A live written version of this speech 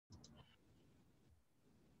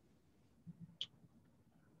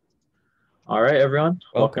All right, everyone.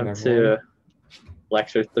 Welcome, Welcome to everyone.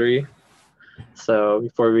 lecture 3. So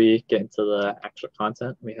before we get into the actual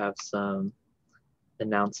content, we have some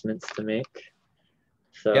announcements to make.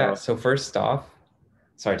 Yeah, So so first off,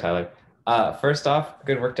 sorry, Tyler. First off,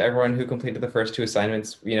 good work to everyone who completed the first two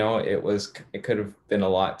assignments. It could have been a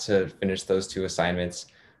lot to finish those two assignments,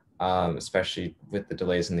 especially with the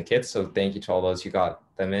delays in the kits. So thank you to all those who got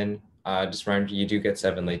them in. Just remember, you do get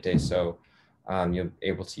 7 late days, so you'll be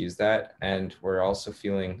able to use that. And we're also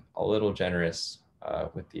feeling a little generous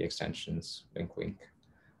with the extensions. Wink, wink.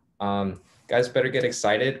 Guys, better get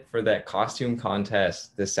excited for that costume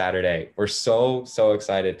contest this Saturday. We're so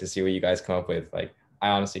excited to see what you guys come up with. Like, I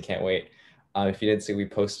honestly can't wait. If you didn't see, we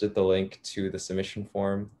posted the link to the submission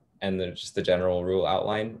form and just the general rule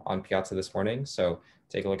outline on Piazza this morning. So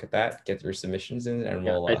take a look at that, get your submissions in, and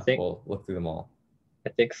yeah, we'll look through them all. I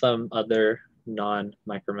think some other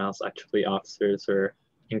non-Micromouse IEEE officers are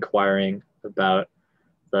inquiring about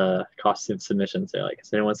the costume submissions. They're like,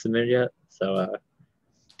 has anyone submitted yet? So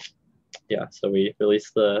yeah, so we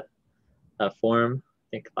released the form, I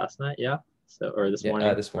think last night, yeah. So or this Yeah,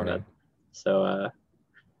 morning. this morning. So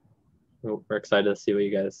we're excited to see what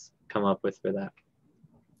you guys come up with for that.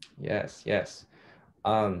 Yes, yes.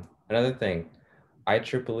 Another thing,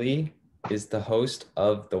 IEEE is the host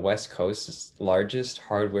of the West Coast's largest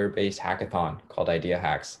hardware-based hackathon called Idea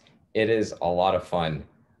Hacks. It is a lot of fun.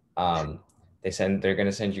 Um, they're going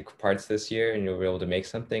to send you parts this year, and you'll be able to make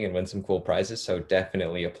something and win some cool prizes. So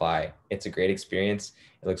definitely apply. It's a great experience.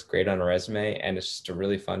 It looks great on a resume, and it's just a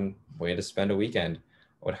really fun way to spend a weekend.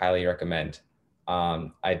 I would highly recommend.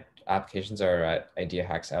 Applications are at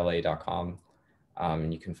ideahacksla.com,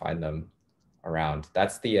 and you can find them around.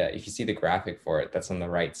 That's the if you see the graphic for it, that's on the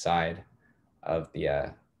right side of the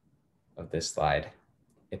of this slide.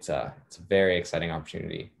 It's a very exciting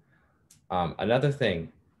opportunity. Another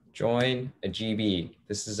thing, join a GB.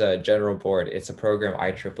 This is a general board. It's a program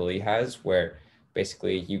IEEE has where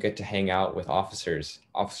basically you get to hang out with officers.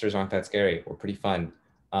 Officers aren't that scary. We're pretty fun.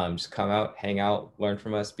 Just come out, hang out, learn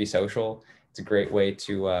from us, be social. It's a great way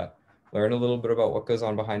to learn a little bit about what goes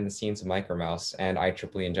on behind the scenes of Micromouse and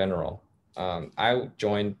IEEE in general. I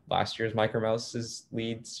joined last year's Micromouse's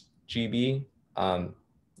Leads GB.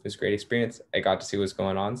 It was a great experience. I got to see what's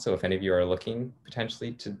going on. So if any of you are looking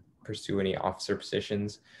potentially to pursue any officer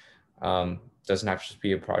positions, doesn't have to just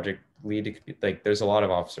be a project lead. It could be like there's a lot of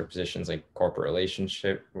officer positions like corporate relations,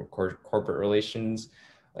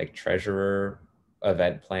 like treasurer,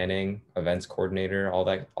 event planning, events coordinator,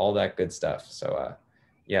 all that good stuff. So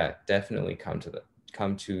yeah, definitely come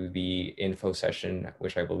to the info session,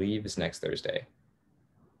 which I believe is next Thursday.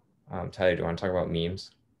 Tyler, do you want to talk about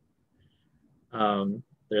memes?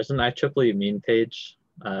 There's an IEEE meme page.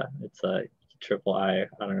 It's a triple I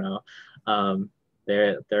don't know.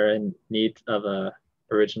 They're in need of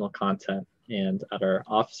original content, and at our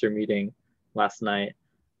officer meeting last night,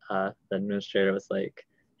 the administrator was like,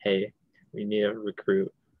 "Hey, we need a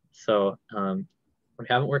recruit." So we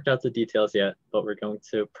haven't worked out the details yet, but we're going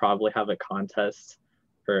to probably have a contest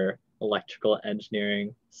for electrical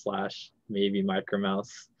engineering / maybe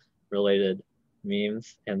Micromouse related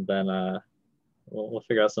memes, and then we'll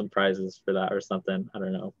figure out some prizes for that or something. I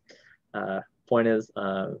don't know. Point is,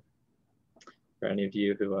 for any of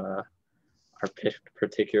you who are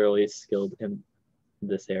particularly skilled in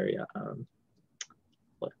this area,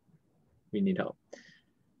 we need help.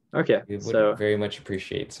 Okay, We would so very much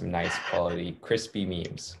appreciate some nice quality, crispy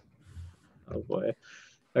memes. oh boy.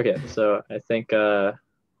 Okay, so I think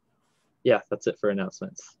yeah, that's it for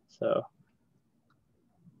announcements. So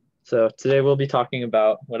today we'll be talking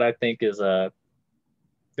about what I think is a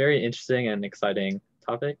very interesting and exciting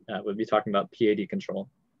topic. We'll be talking about PID control.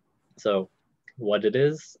 So what it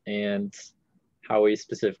is and how we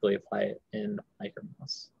specifically apply it in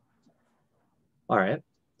Micromouse. All right,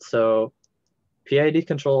 so PID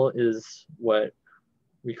control is what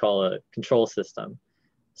we call a control system.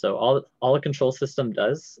 So all a control system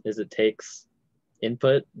does is it takes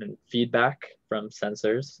input and feedback from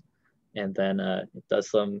sensors, and then it does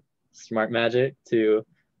some smart magic to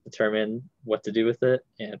determine what to do with it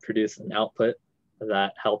and produce an output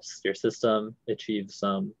that helps your system achieve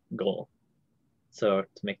some goal. So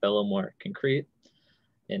to make that a little more concrete,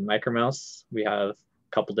 in Micromouse, we have a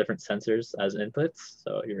couple different sensors as inputs.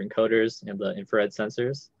 So your encoders and the infrared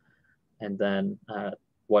sensors. And then the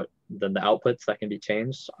outputs that can be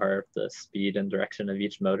changed are the speed and direction of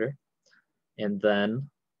each motor. And then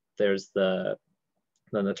there's the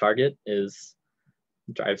target is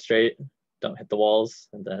drive straight, don't hit the walls.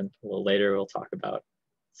 And then a little later, we'll talk about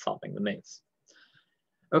solving the maze.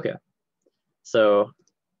 Okay, so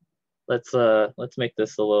let's make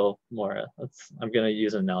this a little more, I'm gonna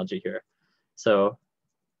use an analogy here. So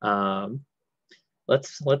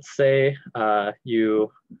let's say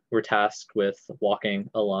you were tasked with walking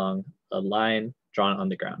along a line drawn on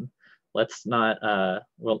the ground. Let's not,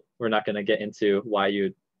 well, we're not gonna get into why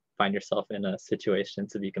you'd find yourself in a situation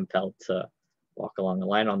to be compelled to walk along a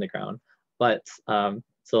line on the ground. But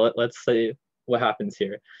so let's say what happens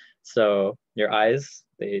here. So your eyes,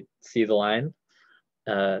 they see the line,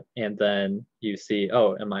 and then you see,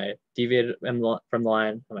 oh, am I deviated from the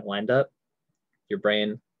line? Am I lined up? Your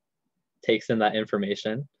brain takes in that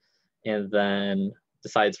information and then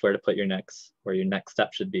decides where your next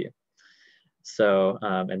step should be. So,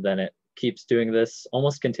 and then it keeps doing this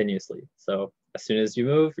almost continuously. So as soon as you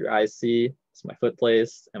move, your eyes see, is my foot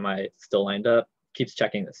placed? Am I still lined up? Keeps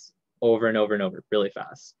checking this over and over and over really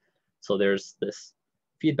fast. So there's this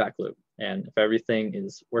feedback loop. And if everything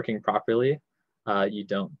is working properly, you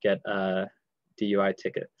don't get a DUI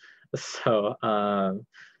ticket. So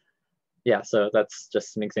yeah, so that's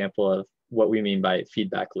just an example of what we mean by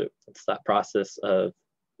feedback loop. It's that process of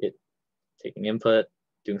it taking input,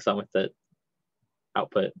 doing something with it,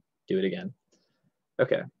 output, do it again.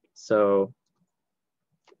 Okay, so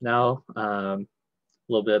now a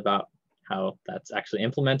little bit about how that's actually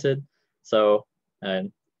implemented. So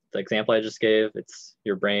the example I just gave, it's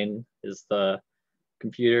your brain is the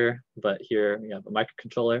computer, but here we have a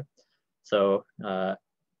microcontroller. So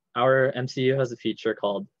our MCU has a feature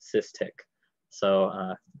called sysTick.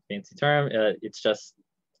 So fancy term,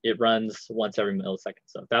 it runs once every millisecond.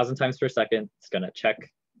 So 1,000 times per second, it's gonna check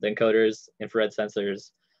the encoders, infrared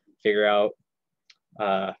sensors, figure out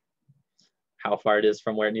how far it is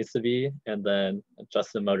from where it needs to be, and then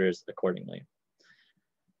adjust the motors accordingly.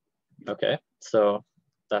 Okay, so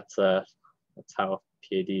that's how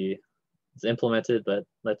PID is implemented, but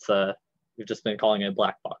we've just been calling it a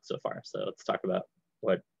black box so far. So let's talk about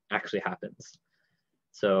what actually happens.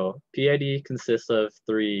 So PID consists of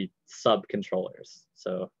 3 subcontrollers.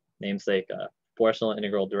 So namesake, proportional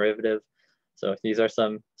integral derivative. So these are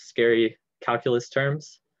some scary calculus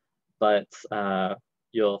terms, but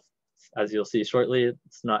as you'll see shortly,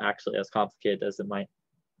 it's not actually as complicated as it might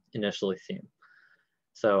initially seem.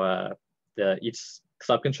 So each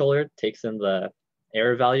subcontroller takes in the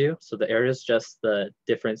error value. So the error is just the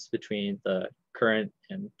difference between the current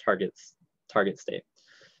and target state.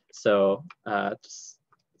 So just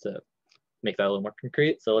to make that a little more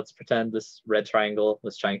concrete, so let's pretend this red triangle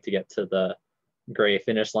was trying to get to the gray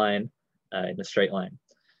finish line in a straight line.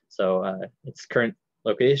 So its current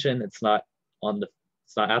location, it's not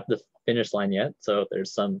at the finish line yet, so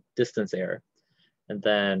there's some distance error. And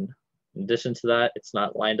then in addition to that, it's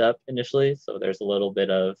not lined up initially, so there's a little bit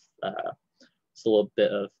of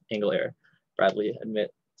angle error. Bradley,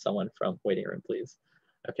 admit someone from waiting room, please.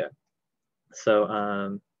 Okay.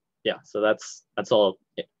 So yeah, so that's all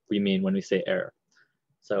we mean when we say error.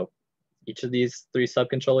 So each of these 3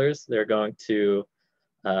 subcontrollers, they're going to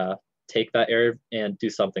take that error and do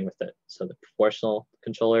something with it. So the proportional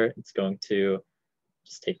controller, it's going to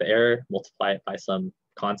just take the error, multiply it by some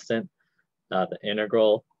constant. The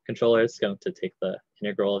integral controller is going to take the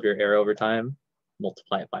integral of your error over time,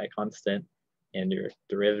 multiply it by a constant, and your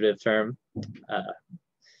derivative term,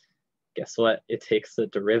 guess what? It takes the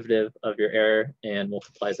derivative of your error and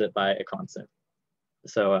multiplies it by a constant.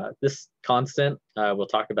 So this constant, we'll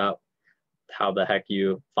talk about how the heck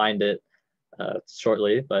you find it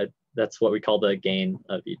shortly, but that's what we call the gain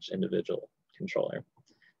of each individual controller.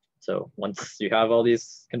 So once you have all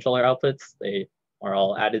these controller outputs, they are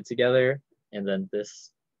all added together, and then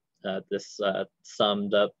this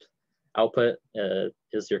summed up output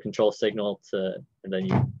is your control signal and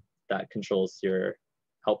then that controls your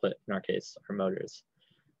output, in our case, our motors.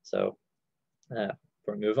 So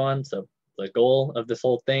before we move on, so the goal of this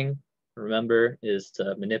whole thing, remember, is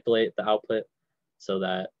to manipulate the output so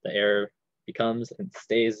that the error becomes and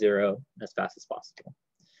stays 0 as fast as possible.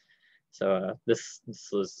 So this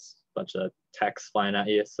was a bunch of text flying at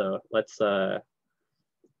you. So let's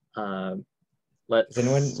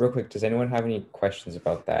does anyone have any questions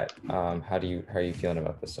about that? How are you feeling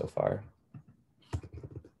about this so far?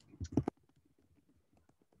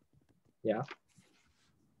 Yeah.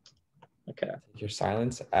 Okay. Your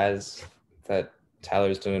silence as that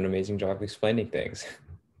Tyler's doing an amazing job explaining things.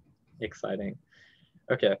 Exciting.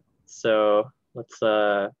 Okay, so let's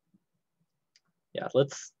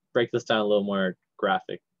break this down a little more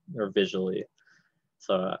graphic or visually.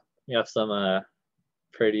 So we have some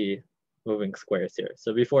pretty moving squares here.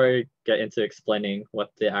 So before I get into explaining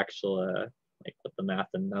what the actual what the math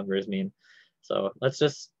and numbers mean, so let's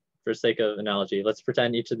just, for sake of analogy, let's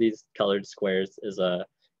pretend each of these colored squares is a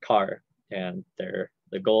car, and the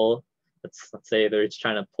goal, let's say they're each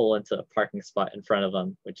trying to pull into a parking spot in front of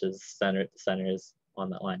them, which is the center is on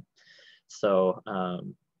that line. So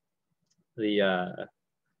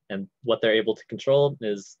and what they're able to control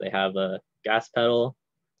is they have a gas pedal,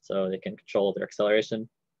 so they can control their acceleration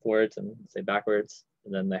forwards and say backwards,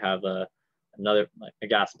 and then they have another like a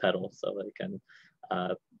gas pedal, so they can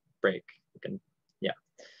brake. Yeah.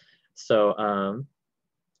 So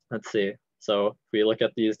let's see. So if we look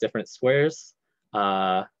at these different squares,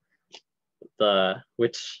 someone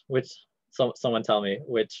tell me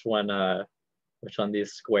which one of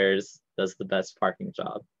these squares does the best parking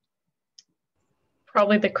job?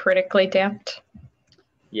 Probably the critically damped.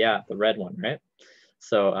 Yeah, the red one, right?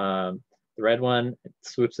 So the red one, it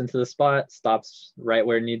swoops into the spot, stops right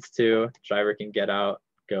where it needs to. Driver can get out,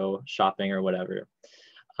 go shopping or whatever.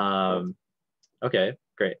 Okay,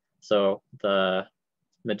 great. So the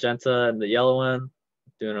magenta and the yellow one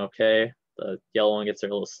doing okay. The yellow one gets there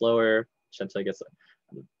a little slower. Magenta gets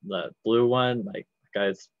the blue one. Like the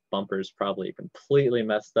guy's bumper's probably completely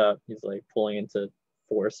messed up. He's like pulling into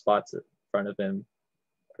 4 spots in front of him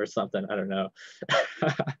or something. I don't know.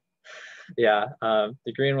 Yeah,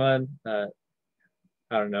 the green one, I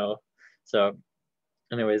don't know. So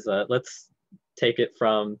anyways, let's take it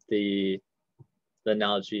from the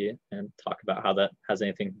analogy and talk about how that has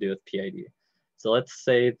anything to do with PID. So let's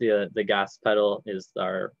say the gas pedal is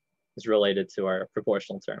related to our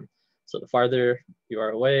proportional term. So the farther you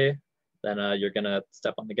are away, then you're gonna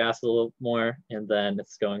step on the gas a little more, and then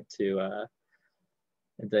it's going to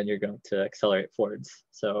you're going to accelerate forwards.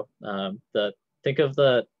 So think of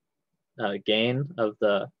the gain of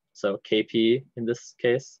so Kp in this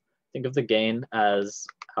case. Think of the gain as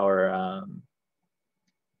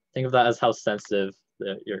think of that as how sensitive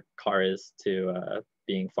your car is to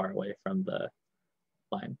being far away from the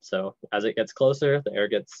line. So as it gets closer, the air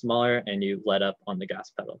gets smaller and you let up on the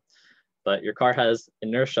gas pedal. But your car has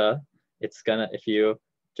inertia. It's gonna, if you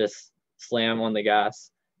just slam on the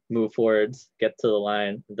gas, move forwards, get to the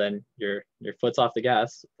line, then your foot's off the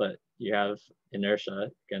gas, but you have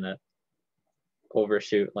inertia, gonna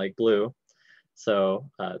overshoot like blue. So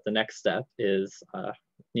the next step is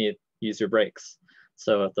use your brakes.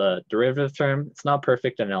 So the derivative term, it's not a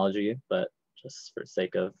perfect analogy, but just for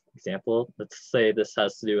sake of example, let's say this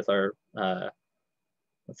has to do with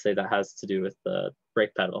let's say that has to do with the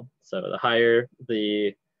brake pedal. So the higher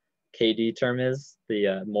the KD term is,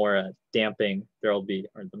 the more damping there will be,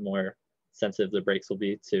 or the more sensitive the brakes will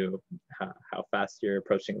be to how fast you're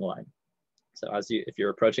approaching the line. So if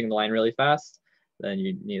you're approaching the line really fast, then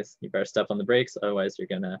you better step on the brakes, otherwise you're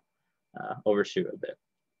gonna overshoot a bit.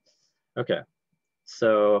 Okay,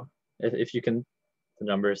 so if you can, the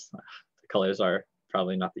numbers, the colors are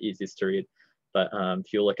probably not the easiest to read, but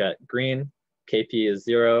if you look at green, Kp is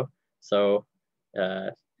 0, so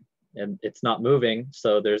and it's not moving,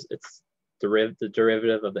 so it's the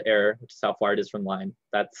derivative of the error, which is how far it is from line.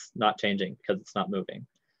 That's not changing because it's not moving.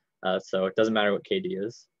 So it doesn't matter what Kd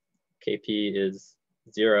is. Kp is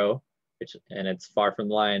 0, and it's far from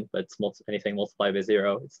the line, but it's anything multiplied by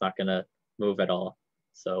 0, it's not gonna move at all.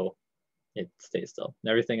 So it stays still. And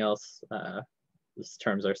everything else, these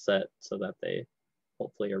terms are set so that they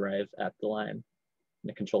hopefully arrive at the line in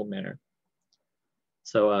a controlled manner.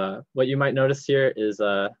 So what you might notice here is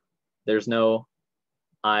there's no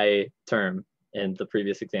I term in the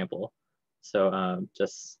previous example. So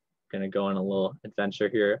just gonna go on a little adventure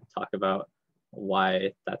here, talk about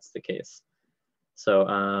why that's the case.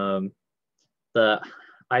 So the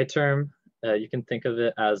I term, you can think of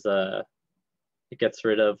it as it gets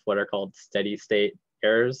rid of what are called steady state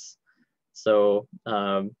errors. So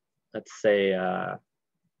let's say,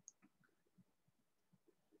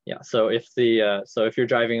 yeah, so if you're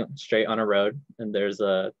driving straight on a road and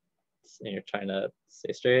and you're trying to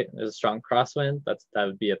stay straight, there's a strong crosswind, that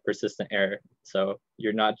would be a persistent error. So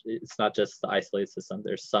it's not just the isolated system,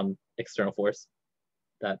 there's some external force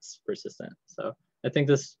that's persistent. So I think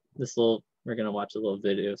we're gonna watch a little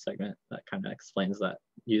video segment that kind of explains that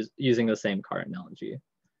using the same car analogy.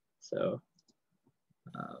 So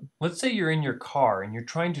let's say you're in your car and you're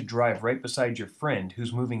trying to drive right beside your friend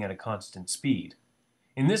who's moving at a constant speed.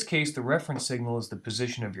 In this case, the reference signal is the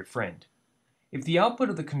position of your friend. If the output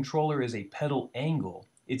of the controller is a pedal angle,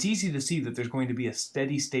 it's easy to see that there's going to be a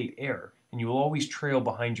steady state error and you will always trail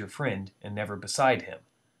behind your friend and never beside him.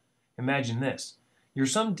 Imagine this. You're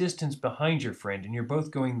some distance behind your friend and you're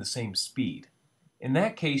both going the same speed. In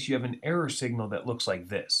that case, you have an error signal that looks like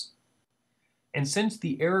this. And since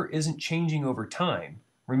the error isn't changing over time,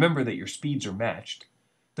 remember that your speeds are matched,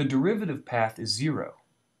 the derivative path is 0.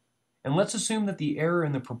 And let's assume that the error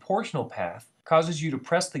in the proportional path causes you to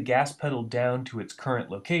press the gas pedal down to its current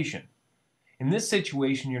location. In this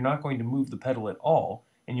situation, you're not going to move the pedal at all,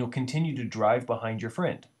 and you'll continue to drive behind your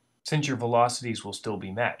friend, since your velocities will still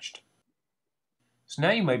be matched. So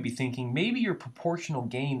now you might be thinking, maybe your proportional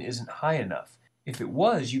gain isn't high enough. If it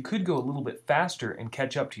was, you could go a little bit faster and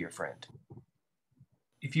catch up to your friend.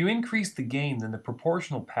 If you increase the gain, then the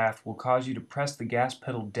proportional path will cause you to press the gas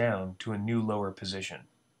pedal down to a new lower position.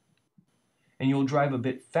 And you'll drive a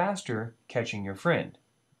bit faster, catching your friend.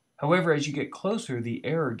 However, as you get closer, the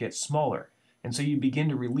error gets smaller, and so you begin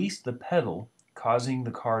to release the pedal, causing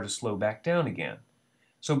the car to slow back down again.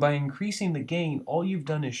 So by increasing the gain, all you've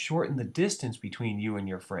done is shorten the distance between you and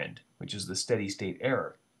your friend, which is the steady state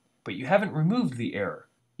error. But you haven't removed the error.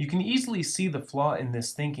 You can easily see the flaw in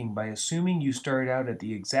this thinking by assuming you start out at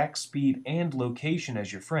the exact speed and location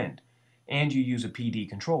as your friend, and you use a PD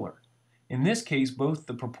controller. In this case, both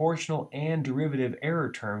the proportional and derivative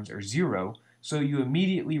error terms are zero, so you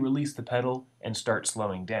immediately release the pedal and start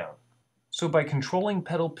slowing down. So by controlling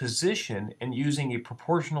pedal position and using a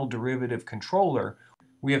proportional derivative controller,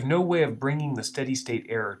 we have no way of bringing the steady state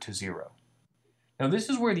error to zero. Now this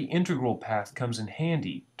is where the integral path comes in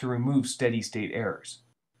handy to remove steady state errors.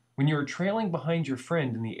 When you are trailing behind your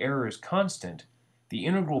friend and the error is constant, the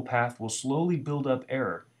integral path will slowly build up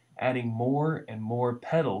error, adding more and more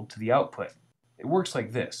pedal to the output. It works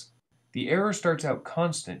like this. The error starts out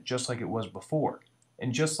constant just like it was before,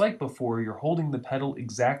 and just like before, you're holding the pedal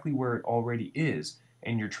exactly where it already is,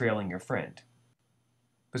 and you're trailing your friend.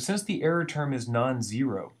 But since the error term is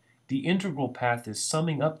non-zero, the integral path is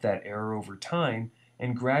summing up that error over time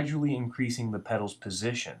and gradually increasing the pedal's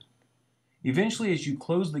position. Eventually, as you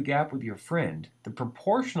close the gap with your friend, the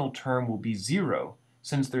proportional term will be zero.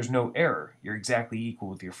 Since there's no error, you're exactly equal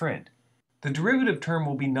with your friend. The derivative term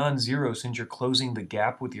will be non-zero since you're closing the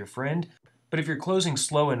gap with your friend, but if you're closing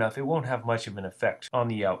slow enough, it won't have much of an effect on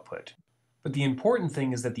the output. But the important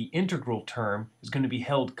thing is that the integral term is going to be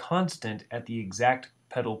held constant at the exact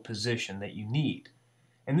pedal position that you need.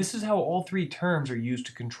 And this is how all three terms are used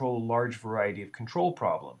to control a large variety of control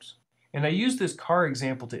problems. And I use this car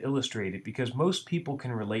example to illustrate it because most people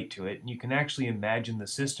can relate to it, and you can actually imagine the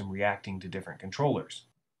system reacting to different controllers.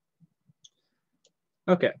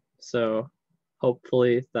 Okay, so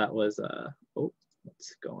hopefully that was, oh,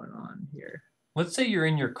 what's going on here? Let's say you're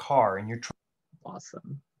in your car and you're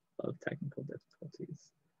awesome. Love technical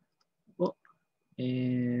difficulties. Well,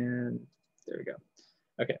 and there we go.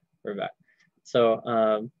 Okay, we're back. So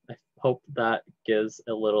I hope that gives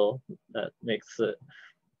a little, that makes it,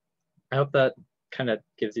 I hope that kind of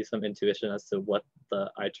gives you some intuition as to what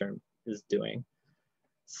the I term is doing.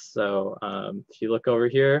 So if you look over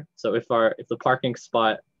here, so if the parking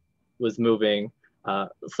spot was moving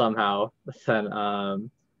somehow, then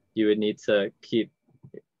you would need to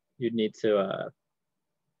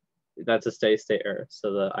that's a steady state error.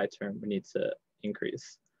 So the I term would need to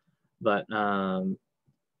increase. But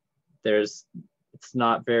it's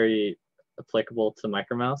not very applicable to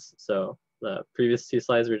Micromouse. So the previous two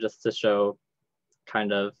slides were just to show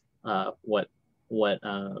kind of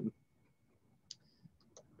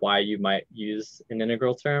why you might use an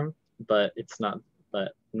integral term, but in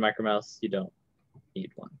Micromouse you don't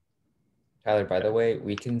need one. Tyler, by the way,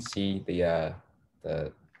 we can see the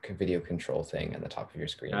video control thing at the top of your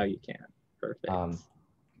screen. Now you can. Perfect.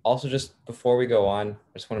 Also, just before we go on,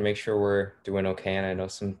 I just want to make sure we're doing okay. And I know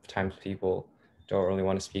sometimes people don't really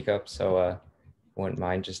want to speak up. So I wouldn't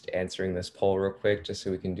mind just answering this poll real quick, just so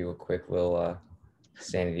we can do a quick little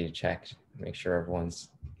sanity check, make sure everyone's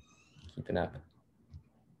keeping up.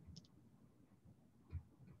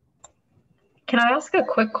 Can I ask a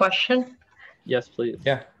quick question? Yes, please.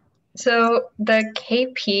 Yeah. So the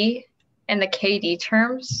KP and the KD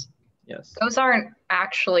terms, yes, those aren't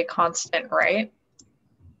actually constant, right?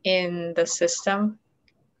 In the system?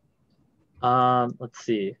 Let's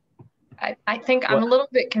see. I think I'm a little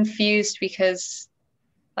bit confused because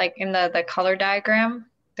like in the color diagram,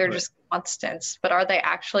 they're right. just constants, but are they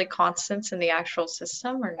actually constants in the actual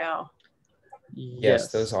system or no?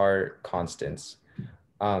 Yes, those are constants.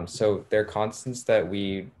 So they're constants that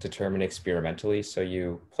we determine experimentally. So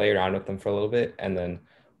you play around with them for a little bit, and then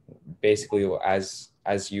basically as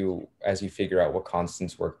you figure out what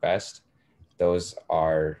constants work best, those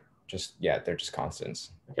are they're just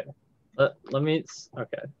constants. Okay.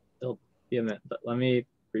 It'll be a minute, but let me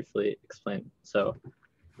briefly explain. So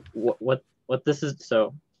what this is,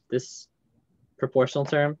 so this proportional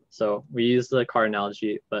term, so we use the car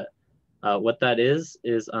analogy, but what that is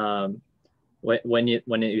when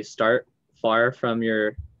you start far from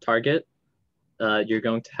your target, you're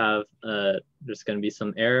going to have there's going to be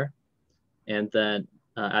some error, And then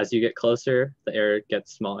as you get closer, the error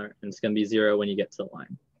gets smaller, and it's going to be 0 when you get to the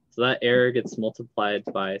line. So that error gets multiplied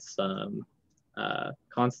by some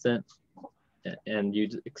constant, and you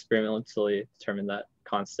experimentally determine that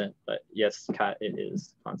constant, but yes, cat, it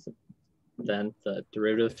is constant. Then the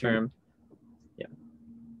derivative term, yeah.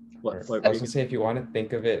 I was gonna say, if you want to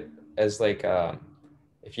think of it as like,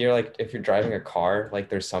 if you're driving a car, like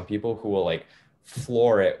there's some people who will like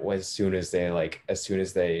floor it as soon as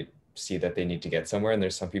they see that they need to get somewhere, and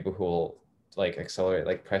there's some people who will like accelerate,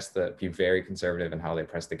 like be very conservative in how they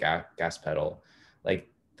press the gas pedal. Like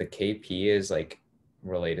the KP is like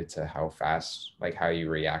related to how fast, like how you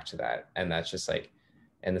react to that, and that's just like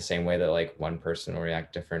in the same way that like one person will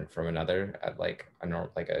react different from another at like a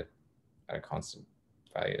normal, like at a constant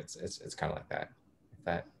value. It's kind of like that, if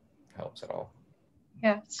that helps at all.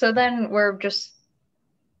 Yeah, so then we're just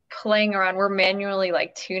playing around. We're manually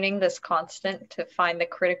like tuning this constant to find the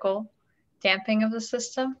critical damping of the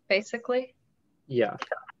system, basically. Yeah.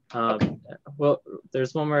 Well,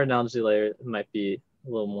 there's one more analogy layer that might be a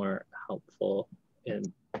little more helpful in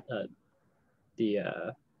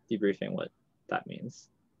debriefing what that means.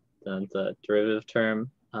 Then the derivative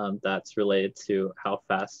term, that's related to how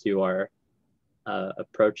fast you are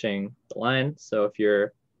approaching the line. So if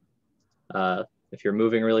you're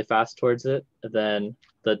moving really fast towards it, then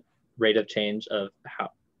the rate of change of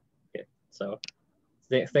how. Okay, so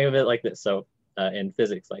think of it like this. So in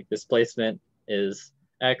physics, like displacement is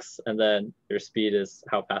x, and then your speed is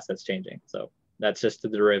how fast that's changing. So that's just the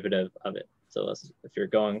derivative of it. So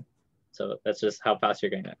that's just how fast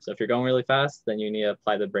you're going next. So if you're going really fast, then you need to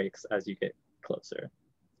apply the brakes as you get closer.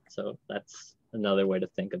 So that's another way to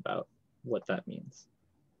think about what that means.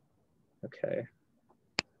 Okay.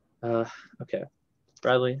 Okay.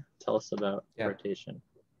 Bradley, tell us about rotation.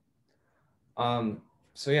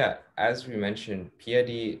 So yeah, as we mentioned,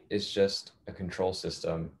 PID is just a control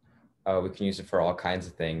system. We can use it for all kinds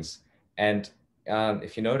of things. And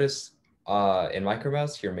if you notice, in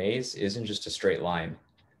Micromouse, your maze isn't just a straight line.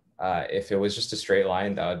 If it was just a straight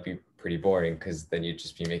line, that would be pretty boring, because then you'd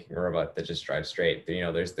just be making a robot that just drives straight. You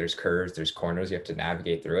know, there's curves, there's corners, you have to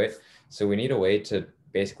navigate through it. So we need a way to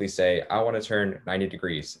basically say, I want to turn 90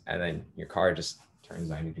 degrees, and then your car just turns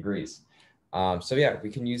 90 degrees. So yeah, we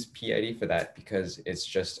can use PID for that, because it's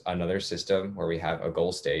just another system where we have a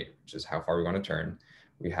goal state, which is how far we want to turn.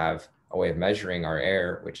 We have a way of measuring our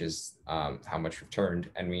error, which is how much we've turned,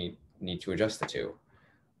 and we need to adjust the two.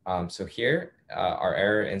 So here, our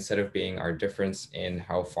error, instead of being our difference in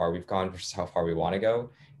how far we've gone versus how far we want to go,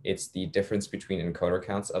 it's the difference between encoder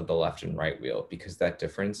counts of the left and right wheel, because that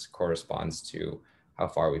difference corresponds to how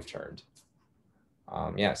far we've turned.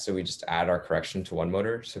 Yeah, so we just add our correction to one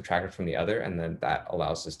motor, subtract it from the other, and then that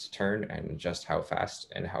allows us to turn and adjust how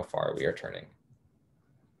fast and how far we are turning.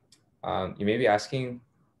 You may be asking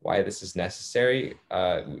why this is necessary.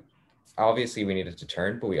 Obviously, we need it to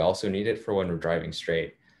turn, but we also need it for when we're driving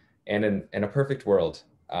straight. And in a perfect world,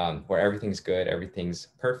 where everything's good, everything's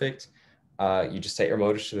perfect, you just set your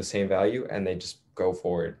motors to the same value, and they just go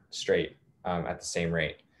forward straight at the same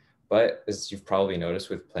rate. But as you've probably noticed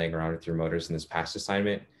with playing around with your motors in this past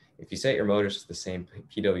assignment, if you set your motors to the same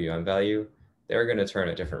PWM value, they're going to turn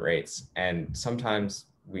at different rates. And sometimes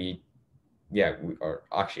or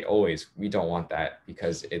actually always, we don't want that,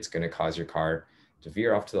 because it's going to cause your car to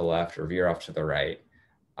veer off to the left or veer off to the right.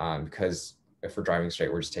 Because if we're driving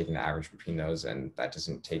straight, we're just taking the average between those, and that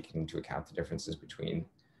doesn't take into account the differences between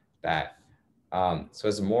that. So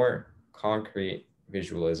as a more concrete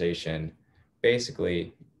visualization,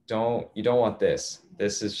 basically, you don't want this.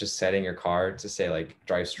 This is just setting your car to say like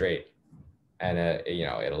drive straight, and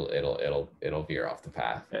it'll veer off the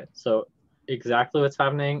path. Okay, so exactly what's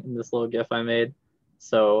happening in this little GIF I made.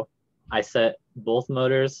 So I set both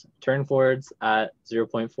motors turn forwards at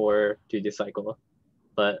 0.4 duty cycle,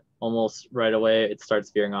 but almost right away it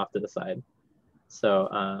starts veering off to the side. So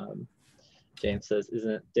James says,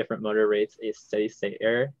 isn't different motor rates a steady state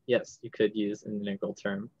error? Yes, you could use an integral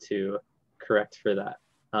term to correct for that.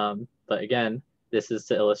 But again, this is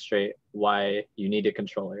to illustrate why you need a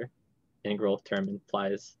controller. Integral term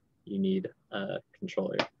implies you need a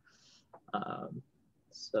controller.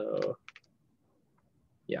 So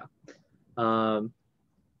yeah.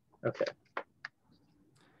 Okay.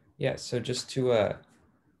 Yeah, so just to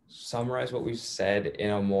summarize what we've said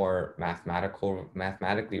in a more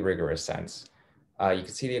mathematically rigorous sense, you can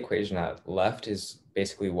see the equation at left is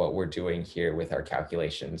basically what we're doing here with our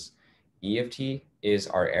calculations. E of t is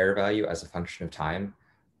our error value as a function of time.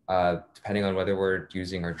 Depending on whether we're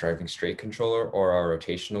using our driving straight controller or our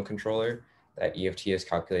rotational controller, that E of t is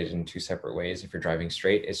calculated in two separate ways. If you're driving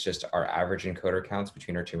straight, it's just our average encoder counts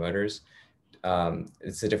between our two motors.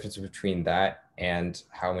 It's the difference between that and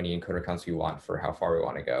how many encoder counts we want for how far we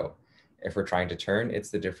want to go. If we're trying to turn,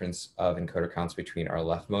 it's the difference of encoder counts between our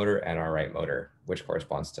left motor and our right motor, which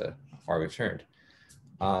corresponds to how far we've turned.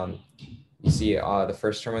 You see the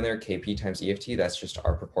first term in there, Kp times EFT, that's just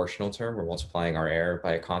our proportional term. We're multiplying our error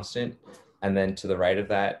by a constant. And then to the right of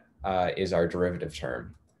that is our derivative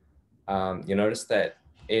term. You notice that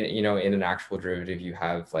in an actual derivative, you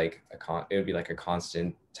have like it would be like a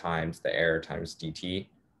constant times the error times dt,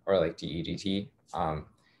 or like dE dt.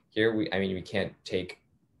 Here we can't take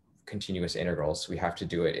continuous integrals. We have to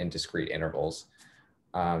do it in discrete intervals.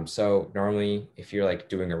 So normally if you're like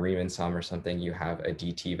doing a Riemann sum or something, you have a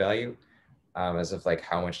dt value as of like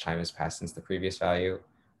how much time has passed since the previous value.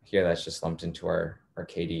 Here that's just lumped into our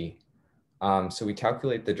kd. So we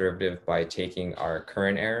calculate the derivative by taking our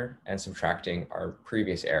current error and subtracting our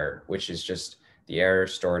previous error, which is just the error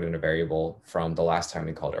stored in a variable from the last time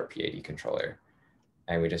we called our PID controller.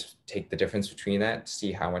 And we just take the difference between that to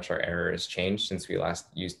see how much our error has changed since we last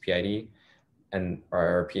used PID and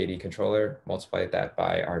our PID controller, multiply that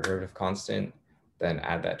by our derivative constant, then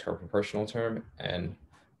add that to our proportional term, and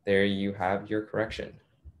there you have your correction.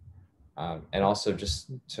 And also just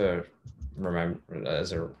to remember,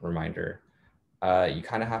 as a reminder, you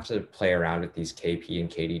kind of have to play around with these Kp and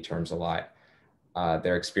Kd terms a lot.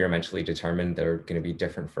 They're experimentally determined. They're going to be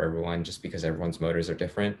different for everyone just because everyone's motors are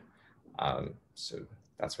different. So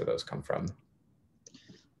that's where those come from.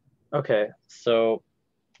 Okay, so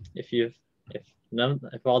if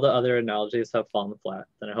all the other analogies have fallen flat,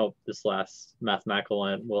 then I hope this last mathematical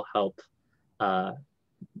one will help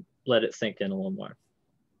let it sink in a little more.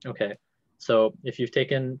 Okay, so if you've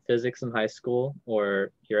taken physics in high school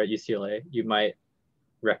or here at UCLA, you might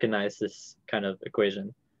recognize this kind of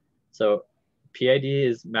equation. So PID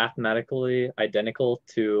is mathematically identical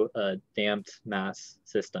to a damped mass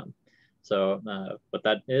system. So what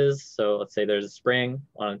that is, so let's say there's a spring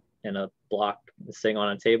in a block sitting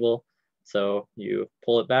on a table. So you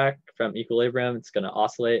pull it back from equilibrium, it's going to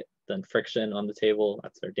oscillate, then friction on the table,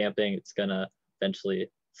 that's our damping, it's going to eventually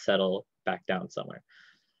settle back down somewhere.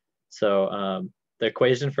 So the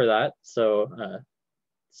equation for that, so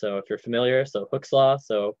if you're familiar, so Hooke's law,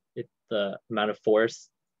 so the amount of force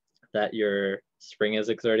that your spring is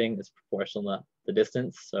exerting is proportional to the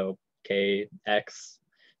distance, so kx.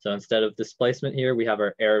 So instead of displacement here, we have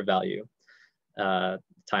our error value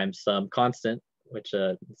times some constant, which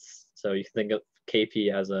so you can think of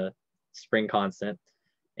Kp as a spring constant.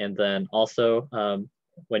 And then also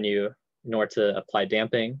in order to apply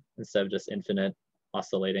damping, instead of just infinite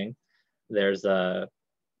oscillating, there's so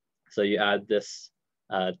you add this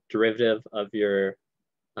derivative of your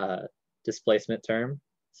displacement term.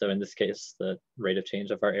 So in this case, the rate of change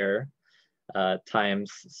of our error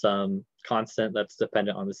times some constant that's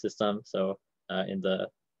dependent on the system. So in the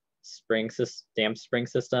damped spring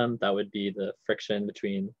system, that would be the friction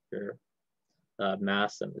between your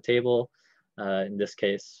mass and the table. In this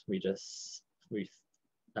case, we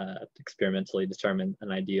experimentally determined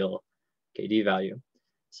an ideal KD value.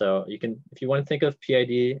 So if you want to think of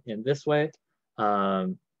PID in this way,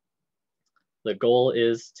 the goal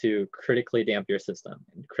is to critically damp your system.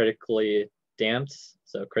 And critically damped,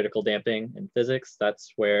 so critical damping in physics,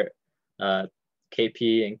 that's where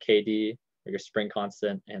Kp and Kd, or your spring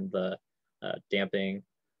constant, and the damping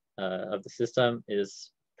of the system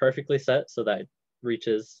is perfectly set so that it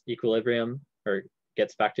reaches equilibrium or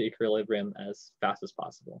gets back to equilibrium as fast as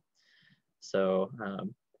possible. So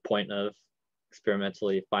point of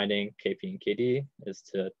experimentally finding Kp and Kd is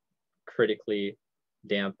to critically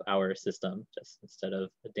damp our system. Just instead of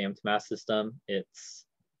a damped mass system, it's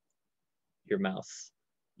your mouse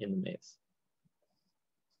in the maze.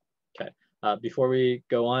 Okay, before we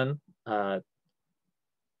go on,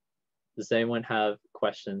 does anyone have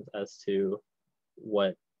questions as to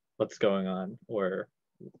what's going on, or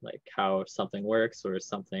like how something works, or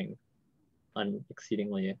something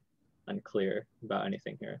exceedingly unclear about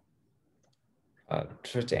anything here?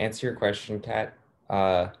 To answer your question, Kat,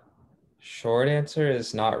 short answer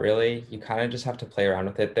is not really. You kind of just have to play around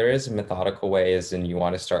with it. There is a methodical way, as in you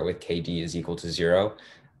want to start with KD is equal to 0,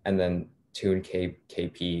 and then tune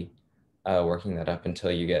KP, working that up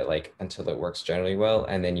until you get until it works generally well,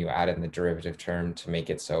 and then you add in the derivative term to make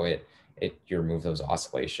it so you remove those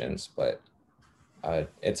oscillations. But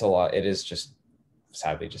it's a lot. It is just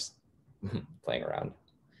sadly just playing around.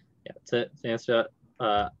 Yeah, to answer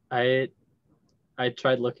that, I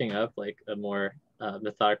tried looking up like a more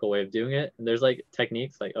methodical way of doing it, and there's like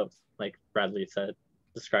techniques like Bradley said,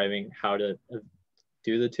 describing how to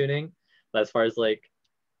do the tuning. But as far as like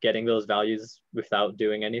getting those values without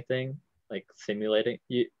doing anything, like simulating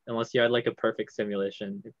you, unless you had like a perfect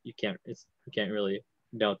simulation, you can't really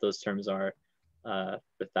know what those terms are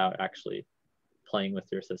without actually playing with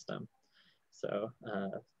your system. So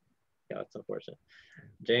yeah, it's unfortunate.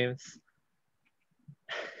 James.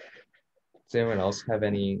 Does anyone else have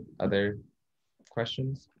any other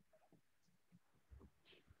questions?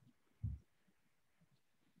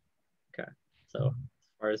 Okay, so as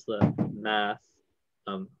far as the math,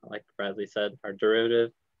 like Bradley said, our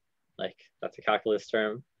derivative, like that's a calculus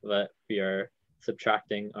term, but we are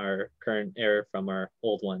subtracting our current error from our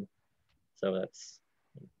old one. So that's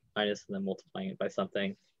minus and then multiplying it by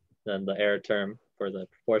something. Then the error term for the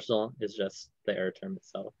proportional is just the error term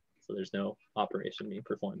itself. So there's no operation being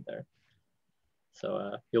performed there.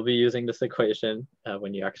 So you'll be using this equation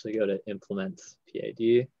when you actually go to implement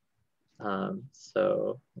PID.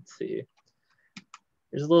 So let's see.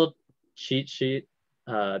 There's a little cheat sheet.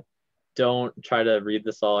 Don't try to read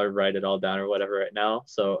this all or write it all down or whatever right now.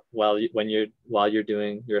 So while you're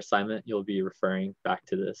doing your assignment, you'll be referring back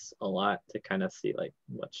to this a lot to kind of see like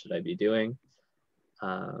what should I be doing.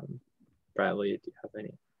 Bradley, do you have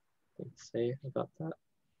anything to say about that?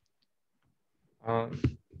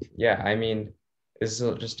 Yeah, I mean, this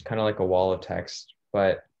is just kind of like a wall of text,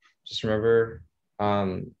 but just remember,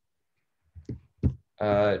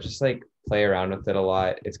 just like play around with it a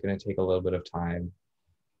lot. It's going to take a little bit of time.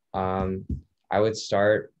 I would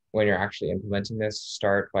start, when you're actually implementing this,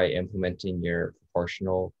 start by implementing your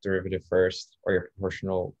proportional derivative first, or your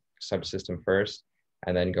proportional subsystem first,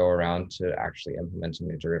 and then go around to actually implementing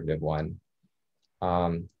the derivative one.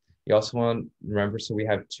 You also want to remember, so we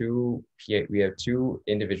have two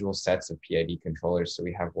individual sets of PID controllers. So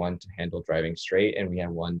we have one to handle driving straight, and we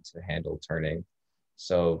have one to handle turning.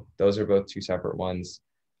 So those are both two separate ones.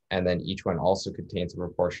 And then each one also contains a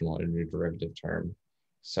proportional and a derivative term.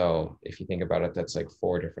 So if you think about it, that's like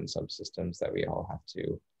 4 different subsystems that we all have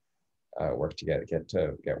to work together,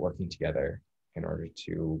 get working together in order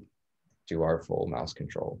to do our full mouse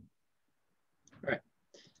control.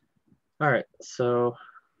 All right, so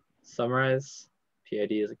summarize,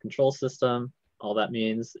 PID is a control system. All that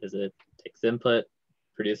means is it takes input,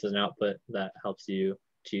 produces an output that helps you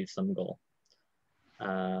achieve some goal.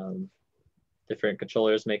 Different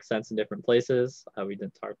controllers make sense in different places. We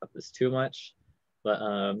didn't talk about this too much, but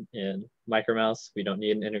in Micromouse, we don't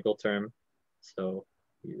need an integral term, so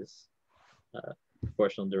use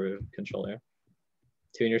proportional derivative controller.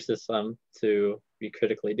 Tune your system to be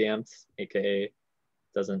critically damped, aka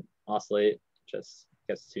doesn't oscillate, just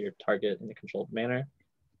gets to your target in a controlled manner.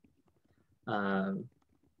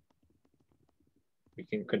 We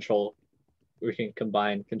can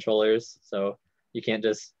combine controllers, so you can't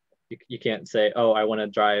just you can't say, oh, I want to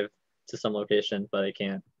drive to some location, but I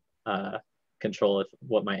can't control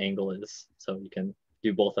what my angle is. So you can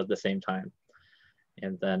do both at the same time.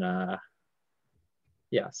 And then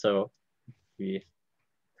yeah, so we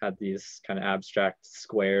had these kind of abstract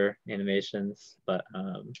square animations, but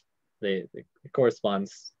it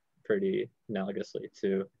corresponds pretty analogously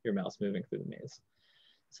to your mouse moving through the maze.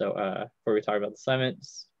 So before we talk about the assignment,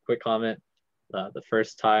 just quick comment. The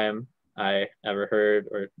first time I ever heard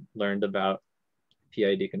or learned about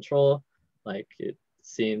PID control, like it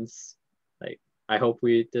seems like, I hope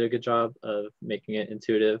we did a good job of making it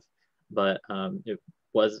intuitive, but it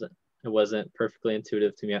wasn't perfectly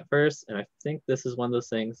intuitive to me at first. And I think this is one of those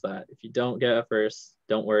things that if you don't get at first,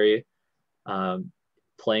 don't worry.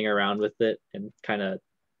 Playing around with it and kind of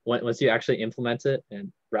once you actually implement it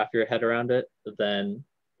and wrap your head around it, then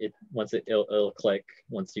it'll click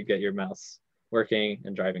once you get your mouse working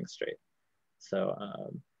and driving straight. So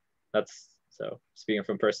so speaking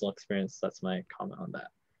from personal experience, that's my comment on that.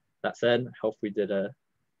 That said, I hope we did a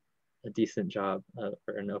decent job or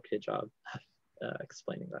an okay job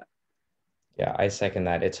explaining that. Yeah, I second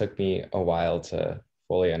that. It took me a while to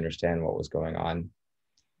fully understand what was going on.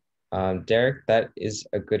 Derek, that is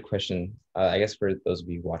a good question. I guess for those of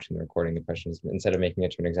you watching the recording, the question is, instead of making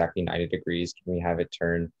it turn exactly 90 degrees, can we have it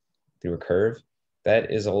turn through a curve?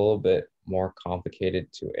 That is a little bit more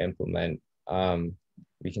complicated to implement.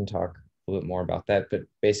 We can talk a little bit more about that, but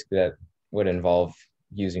basically that would involve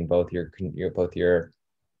using both your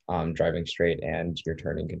driving straight and your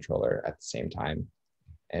turning controller at the same time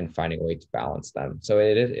and finding a way to balance them. So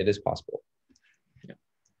it is possible. Yeah.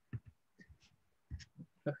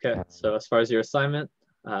 Okay, so as far as your assignment,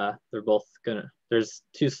 there's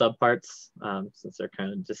 2 subparts since they're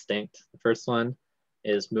kind of distinct. The first one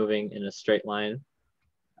is moving in a straight line.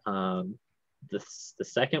 The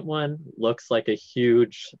second one looks like a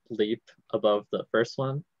huge leap above the first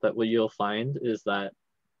one, but what you'll find is that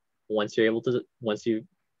once you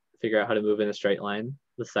figure out how to move in a straight line,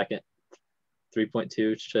 the second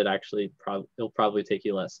 3.2 should actually it'll probably take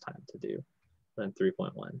you less time to do than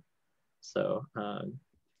 3.1. So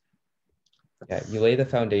yeah, you lay the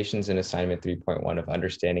foundations in assignment 3.1 of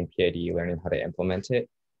understanding PID, learning how to implement it.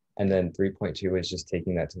 And then 3.2 is just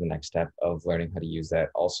taking that to the next step of learning how to use that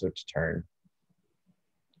also to turn.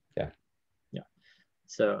 Yeah. Yeah.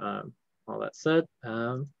 So all that said,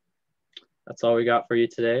 that's all we got for you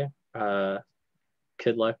today.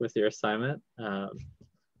 Good luck with your assignment.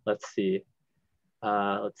 Let's see.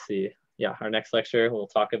 Yeah, our next lecture, we'll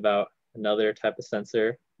talk about another type of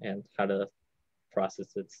sensor and how to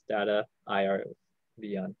process its data. IR will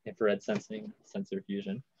be on infrared sensing, sensor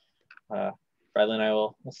fusion. Bradley and I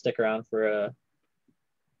will stick around for a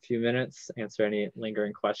few minutes, answer any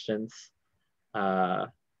lingering questions. Yeah,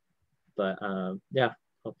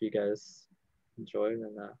 hope you guys enjoyed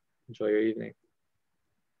and enjoy your evening.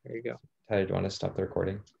 There you go. Tyler, do you want to stop the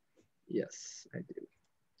recording? Yes, I do.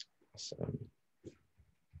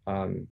 Awesome.